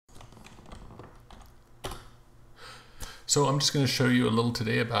So I'm just going to show you a little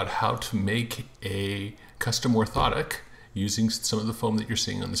today about how to make a custom orthotic using some of the foam that you're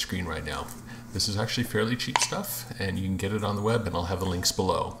seeing on the screen right now. This is actually fairly cheap stuff and you can get it on the web, and I'll have the links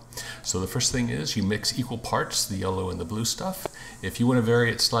below. So the first thing is you mix equal parts, the yellow and the blue stuff. If you want to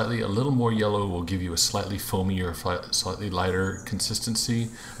vary it slightly, a little more yellow will give you a slightly foamier, slightly lighter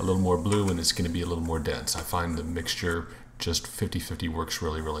consistency. A little more blue and it's going to be a little more dense. I find the mixture just 50-50 works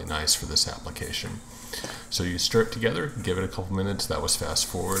really nice for this application. So you stir it together, give it a couple minutes. That was fast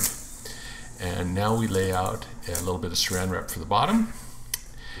forward. And now we lay out a little bit of saran wrap for the bottom.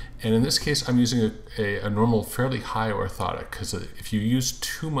 And in this case, I'm using a normal fairly high orthotic, because if you use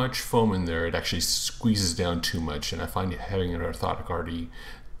too much foam in there, it actually squeezes down too much. And I find having an orthotic already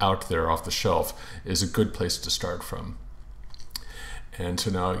out there off the shelf is a good place to start from. And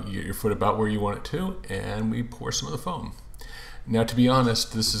so now you get your foot about where you want it to, and we pour some of the foam. Now, to be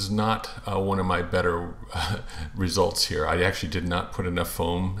honest, this is not one of my better results here. I actually did not put enough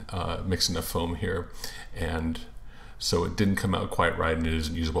foam, mix enough foam here, and so it didn't come out quite right and it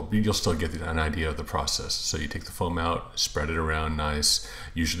isn't usable, but you'll still get an idea of the process. So you take the foam out, spread it around nice.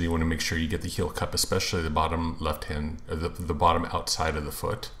 Usually you want to make sure you get the heel cup, especially the bottom left hand, or the bottom outside of the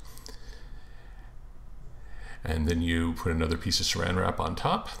foot. And then you put another piece of saran wrap on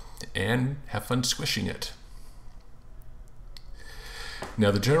top and have fun squishing it.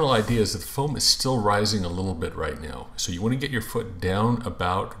 Now the general idea is that the foam is still rising a little bit right now. So you want to get your foot down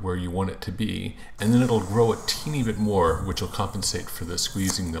about where you want it to be, and then it'll grow a teeny bit more, which will compensate for the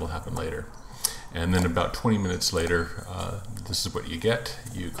squeezing that'll happen later. And then about 20 minutes later, this is what you get.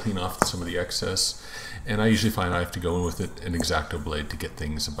 You clean off some of the excess, and I usually find I have to go in with an X-Acto blade to get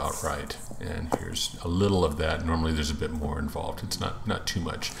things about right. And here's a little of that. Normally there's a bit more involved. It's not too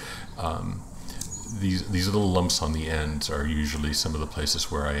much. These little lumps on the ends are usually some of the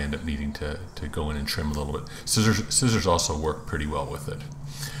places where I end up needing to go in and trim a little bit. Scissors also work pretty well with it.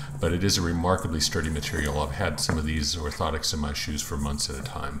 But it is a remarkably sturdy material. I've had some of these orthotics in my shoes for months at a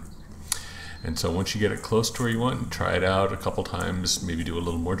time. And so once you get it close to where you want, try it out a couple times, maybe do a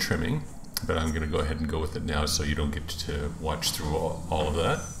little more trimming. But I'm going to go ahead and go with it now so you don't get to watch through all of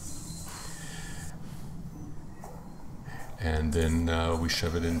that. And then we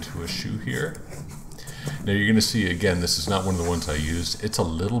shove it into a shoe here. Now you're going to see, again, this is not one of the ones I used. It's a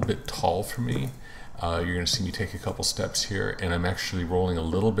little bit tall for me. You're going to see me take a couple steps here, and I'm actually rolling a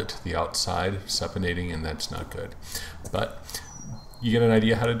little bit to the outside, supinating, and that's not good. But you get an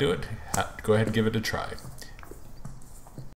idea how to do it. Go ahead and give it a try.